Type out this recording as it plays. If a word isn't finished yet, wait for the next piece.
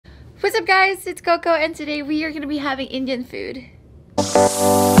What's up guys, it's Coco and today we are going to be having Indian food.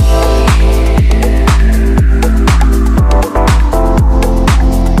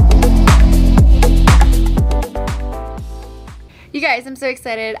 You guys, I'm so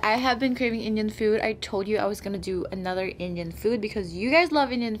excited. I have been craving Indian food. I told you I was going to do another Indian food because you guys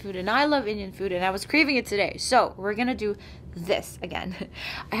love Indian food and I love Indian food and I was craving it today. So we're going to do this again.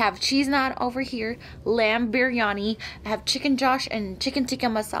 I have cheese naan over here, lamb biryani, I have chicken josh and chicken tikka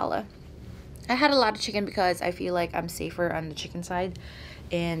masala. I had a lot of chicken because I feel like I'm safer on the chicken side.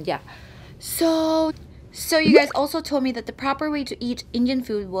 And yeah. So you guys also told me that the proper way to eat Indian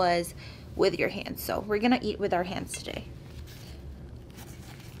food was with your hands. So we're going to eat with our hands today.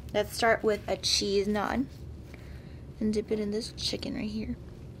 Let's start with a cheese naan and dip it in this chicken right here.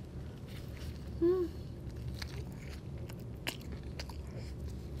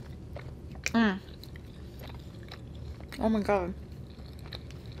 Oh my god.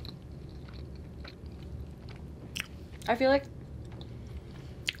 I feel like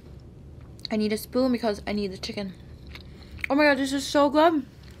I need a spoon because I need the chicken. Oh my god, this is so good.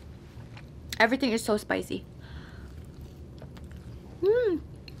 Everything is so spicy.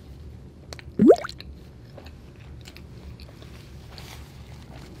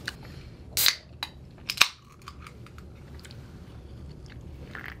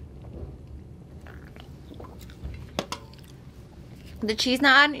 The cheese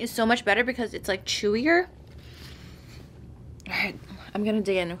naan is so much better because it's like chewier. Alright, I'm gonna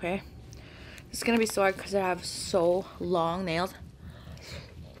dig in, okay? It's gonna be so hard because I have so long nails.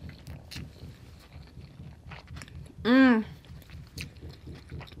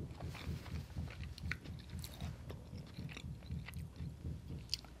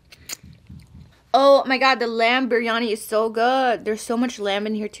 Oh my god, the lamb biryani is so good. There's so much lamb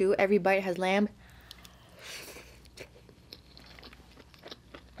in here too. Every bite has lamb.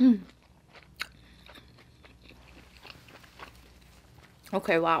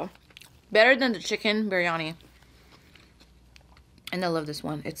 Okay, wow. Better than the chicken biryani. And I love this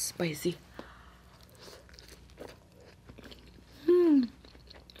one. It's spicy.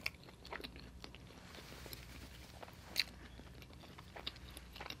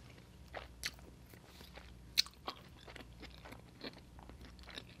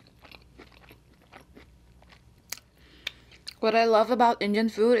 What I love about Indian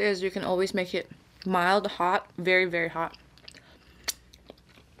food is you can always make it mild, hot, very, very hot.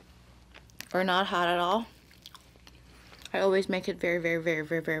 Or not hot at all. I always make it very, very, very,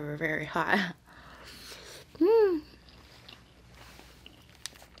 very, very, very, very hot.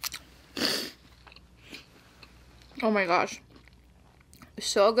 Oh my gosh.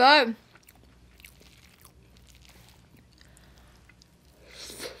 So good.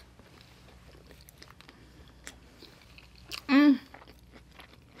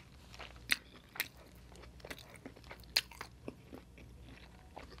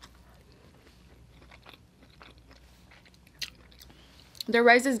 The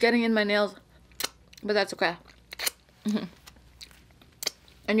rice is getting in my nails, but that's okay.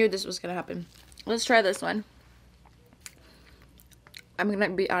 I knew this was gonna happen. Let's try this one. I'm gonna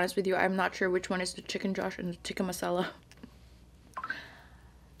be honest with you, I'm not sure which one is the chicken josh and the tikka masala.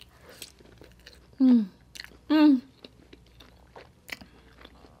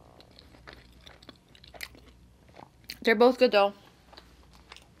 They're both good though.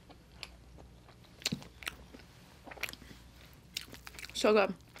 So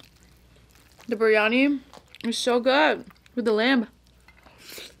good. The biryani is so good with the lamb.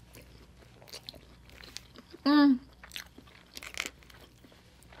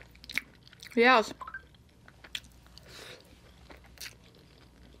 Yes.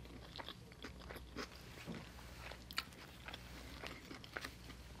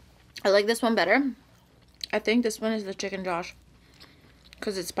 I like this one better. I think this one is the chicken josh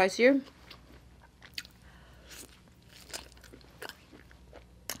because it's spicier.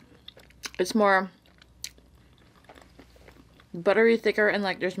 It's more buttery, thicker, and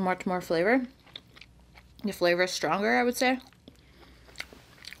like there's much more flavor. The flavor is stronger, I would say.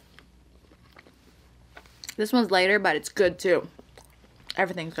 This one's lighter, but it's good too.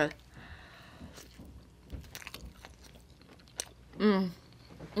 Everything's good.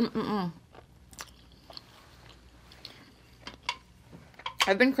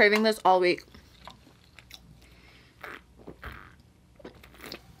 I've been craving this all week.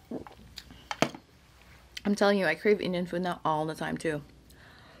 I'm telling you, I crave Indian food now all the time too.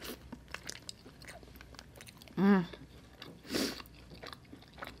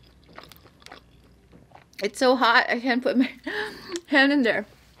 It's so hot, I can't put my hand in there.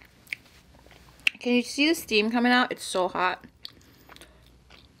 Can you see the steam coming out? It's so hot.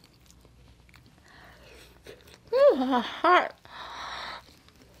 hot.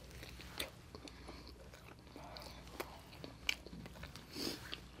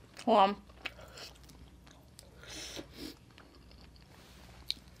 Hold on.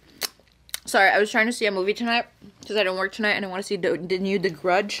 Sorry, I was trying to see a movie tonight because I don't work tonight and I want to see the new The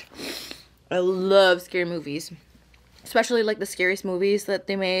Grudge. I love scary movies, especially like the scariest movies that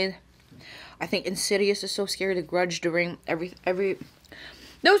they made. I think Insidious is so scary. The Grudge, during every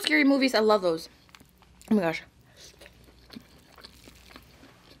those scary movies, I love those. Oh my gosh.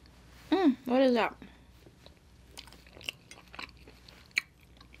 What is that?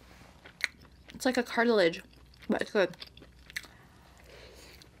 It's like a cartilage, but it's good.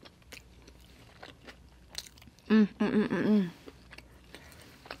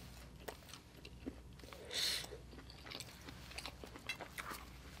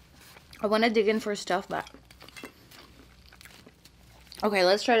 I want to dig in for stuff, but okay,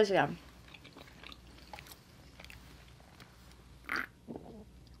 let's try this again.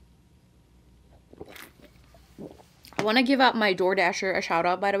 I want to give out my DoorDasher a shout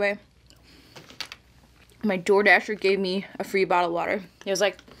out, by the way. My DoorDasher gave me a free bottle of water. He was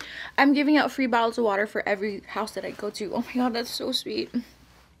like, I'm giving out free bottles of water for every house that I go to. Oh my god, that's so sweet.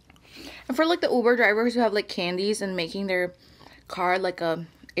 And for like the Uber drivers who have like candies and making their car like a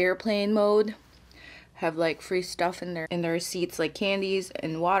airplane mode, have like free stuff in their seats, like candies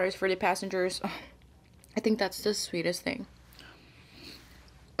and waters for the passengers. Oh, I think that's the sweetest thing.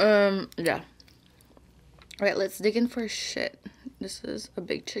 Yeah. Alright, let's dig in for shit. This is a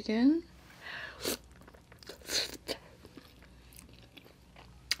big chicken.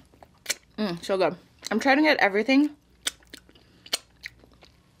 So good. I'm trying to get everything.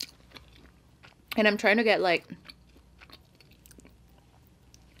 And I'm trying to get like,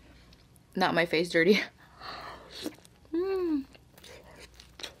 not my face dirty.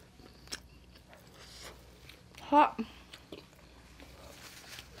 Hot.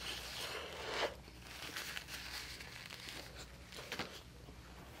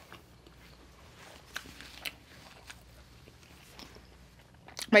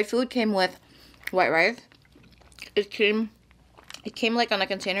 My food came with white rice. It came like on a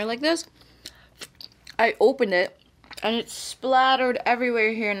container like this. I opened it and it splattered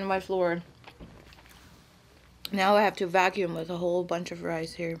everywhere here in my floor. Now I have to vacuum with a whole bunch of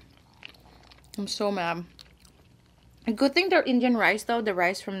rice here. I'm so mad. A good thing they're Indian rice though. The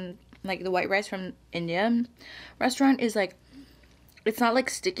rice from, like the white rice from Indian restaurant is like, it's not like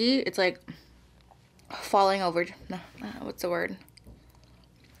sticky. It's like falling over. What's the word?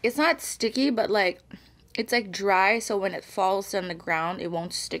 It's not sticky, but like it's like dry, so when it falls on the ground it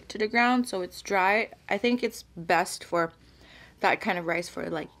won't stick to the ground, so it's dry. I think it's best for that kind of rice, for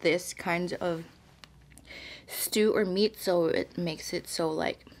like this kind of stew or meat, so it makes it so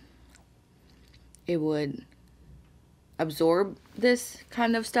like it would absorb this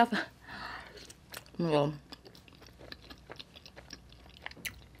kind of stuff. Well,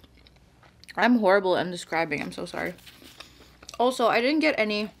 I'm horrible at describing. I'm so sorry. Also, I didn't get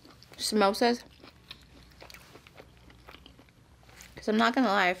any samosas. Because I'm not going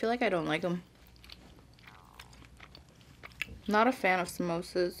to lie, I feel like I don't like them. Not a fan of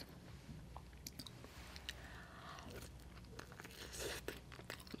samosas.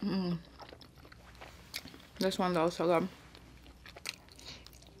 This one though, so good.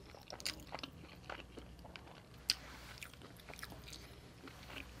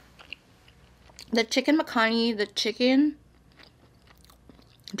 The chicken makhani, the chicken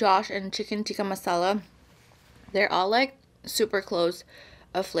Josh, and chicken tikka masala, they're all like super close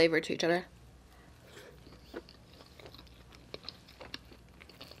of flavor to each other.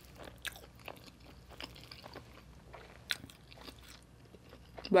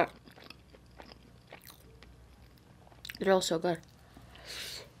 But they're all so good.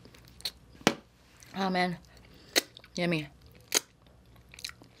 Oh man, yummy.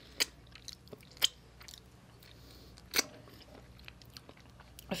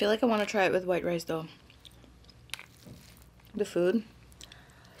 I feel like I want to try it with white rice though. The food.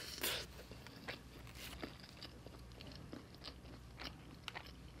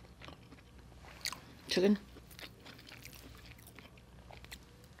 Chicken.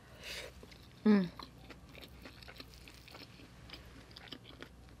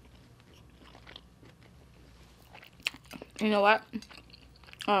 You know what?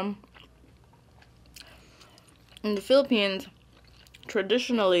 In the Philippines,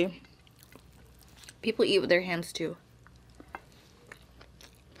 traditionally, people eat with their hands too.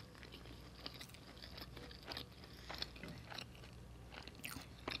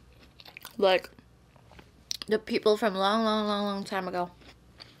 Like the people from long time ago.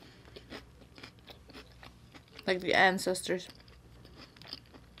 Like the ancestors.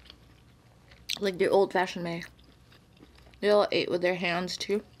 Like the old-fashioned way. They all ate with their hands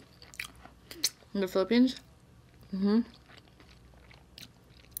too. In the Philippines. And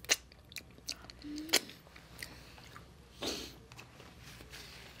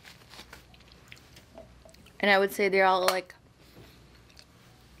I would say they're all like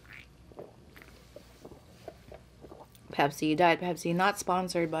Pepsi, Diet Pepsi. Not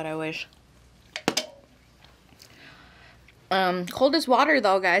sponsored, but I wish. Coldest water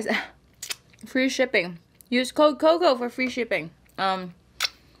though, guys. Free shipping. Use code COCO for free shipping.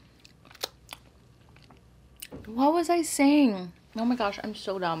 What was I saying? Oh my gosh, I'm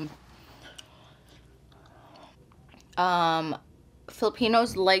so dumb.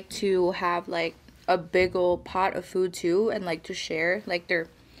 Filipinos like to have like a big old pot of food too, and like to share. Like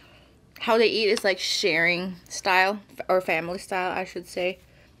how they eat is like sharing style, or family style, I should say.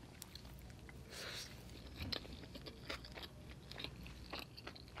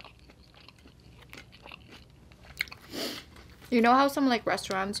 You know how some like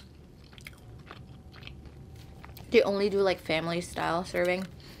restaurants, they only do like family style serving?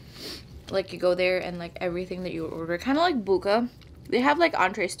 Like you go there and like everything that you order, kind of like buka. They have like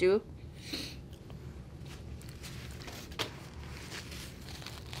entrees too.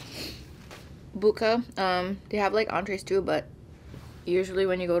 Buka, they have like entrees too, but usually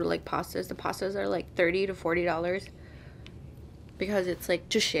when you go to like pastas, the pastas are like $30 to $40 because it's like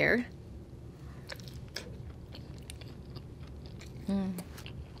to share.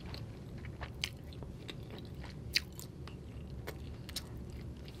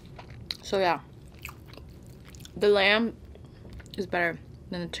 So yeah, the lamb is better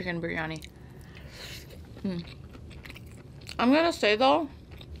than the chicken biryani. I'm gonna say though,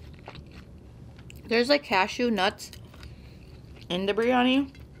 there's like cashew nuts in the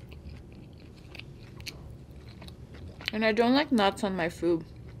biryani, and I don't like nuts on my food.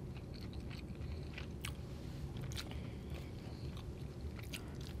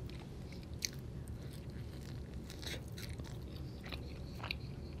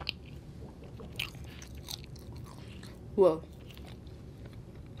 Whoa.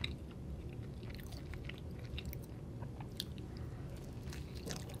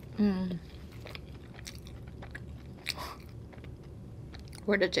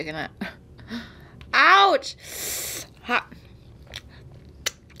 Where'd the chicken at? Ouch! Hot.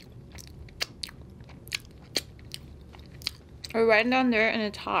 We're right down there and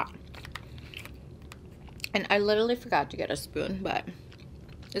it's hot. And I literally forgot to get a spoon, but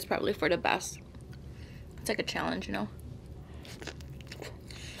it's probably for the best. It's like a challenge, you know?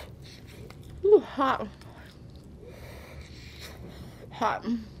 Ooh, hot. Hot.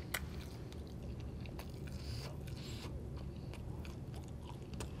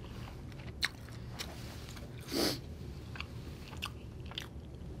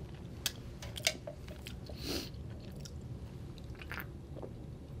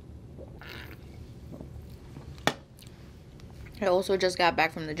 I also just got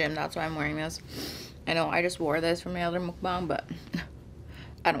back from the gym, that's why I'm wearing this. I know I just wore this for my other mukbang, but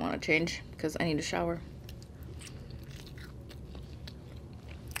I don't want to change because I need a shower.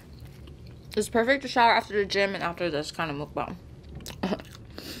 It's perfect to shower after the gym and after this kind of mukbang.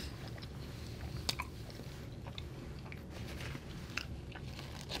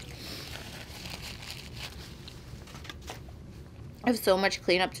 I have so much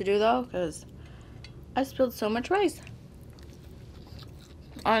cleanup to do though, because I spilled so much rice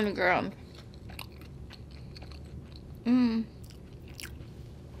on the ground.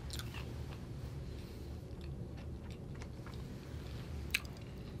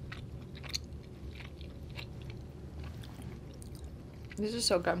 This is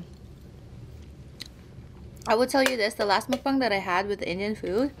so good. I will tell you this, the last mukbang that I had with Indian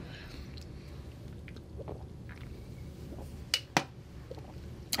food,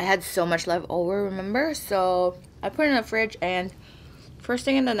 I had so much left over, remember? So I put it in the fridge, and first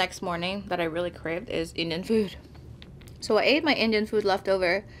thing in the next morning that I really craved is Indian food. So I ate my Indian food left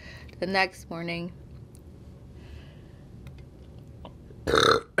over the next morning.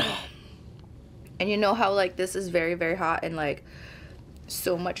 And you know how like this is very, very hot and like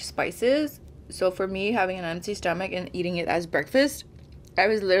so much spices. So for me, having an empty stomach and eating it as breakfast, I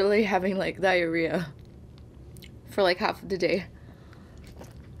was literally having like diarrhea for like half of the day.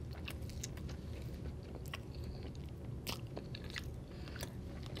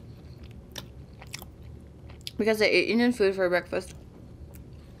 Because I ate Indian food for breakfast.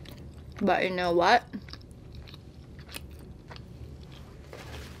 But you know what?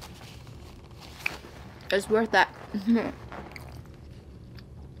 It's worth that.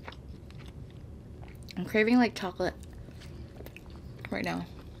 I'm craving like chocolate right now.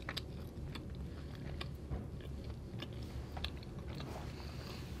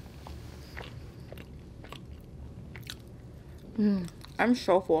 I'm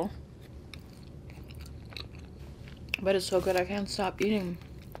so full. But it's so good, I can't stop eating.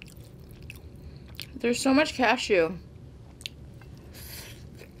 There's so much cashew.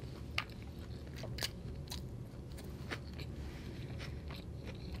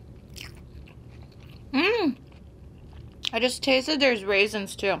 I just tasted there's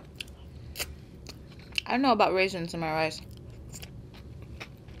raisins too. I don't know about raisins in my rice.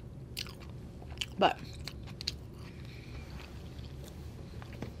 But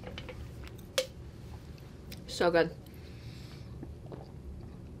so good.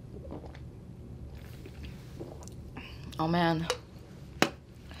 Oh man.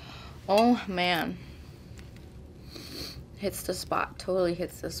 Oh man. Hits the spot. Totally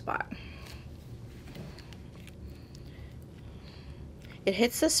hits the spot. It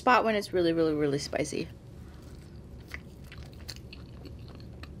hits the spot when it's really, really, really spicy.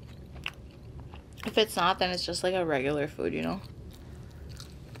 If it's not, then it's just like a regular food, you know?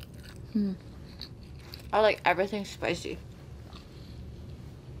 I like everything spicy.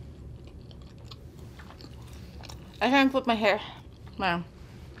 I can't flip my hair. Man.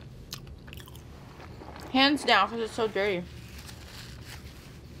 Hands down, because it's so dirty.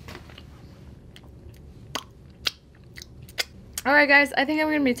 Alright guys, I think I'm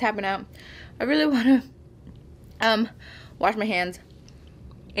going to be tapping out. I really want to wash my hands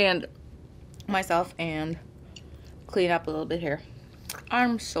and myself and clean up a little bit here.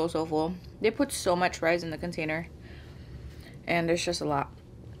 I'm so full. They put so much rice in the container. And there's just a lot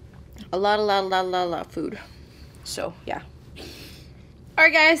of food. So, yeah.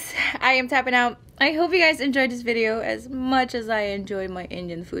 Alright guys, I am tapping out. I hope you guys enjoyed this video as much as I enjoyed my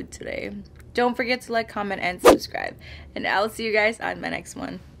Indian food today. Don't forget to like, comment, and subscribe. And I'll see you guys on my next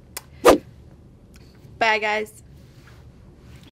one. Bye, guys.